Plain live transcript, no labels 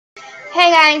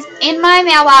Hey guys, in my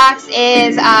mailbox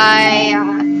is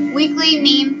a weekly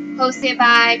meme posted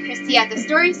by Christy at the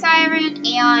Story Siren,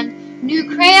 and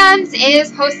New Crayons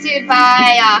is hosted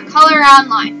by Color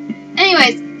Online.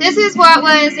 Anyways, this is what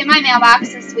was in my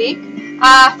mailbox this week.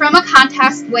 From a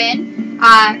contest win,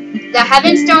 The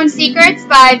Heavenstone Secrets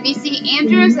by BC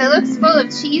Andrews. It looks full of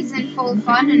cheese and full of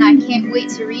fun, and I can't wait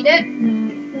to read it.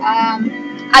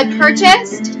 I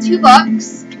purchased 2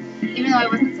 books, even though I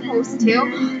wasn't supposed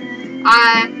to.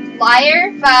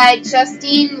 Liar by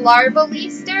Justine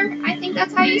Larbaleister. I think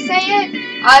that's how you say it.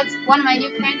 It's one of my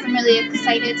new crayons. I'm really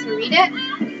excited to read it.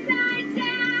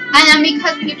 And then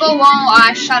because people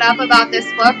won't shut up about this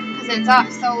book because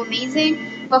it's so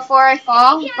amazing, Before I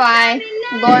Fall by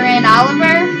Lauren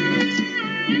Oliver.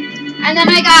 And then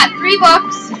I got 3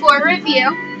 books for review.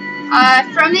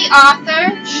 From the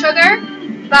author, Sugar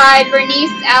by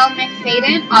Bernice L.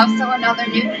 McFadden. Also another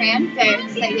new crayon. Very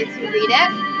excited to read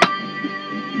it.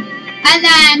 And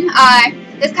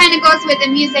then, this kind of goes with the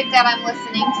music that I'm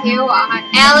listening to.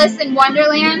 Alice in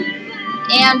Wonderland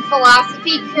and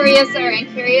Philosophy, Curiouser and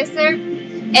Curiouser.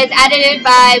 It's edited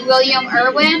by William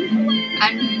Irwin.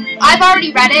 I've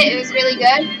already read it. It was really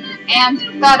good. And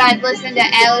thought I'd listen to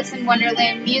Alice in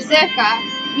Wonderland music.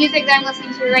 Music that I'm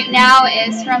listening to right now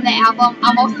is from the album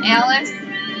Almost Alice.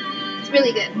 It's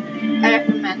really good. I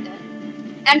recommend it.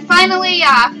 And finally,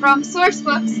 from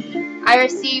Sourcebooks, I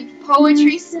received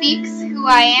Poetry Speaks Who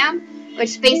I Am, which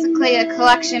is basically a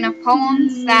collection of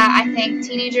poems that I think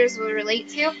teenagers will relate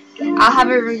to. I'll have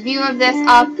a review of this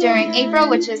up during April,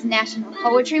 which is National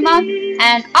Poetry Month,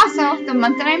 and also the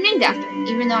month that I'm named after,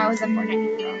 even though I wasn't born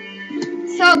in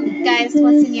April. So, guys,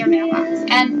 what's in your mailbox?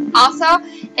 And also,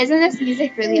 isn't this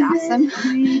music really awesome?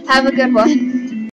 Have a good one.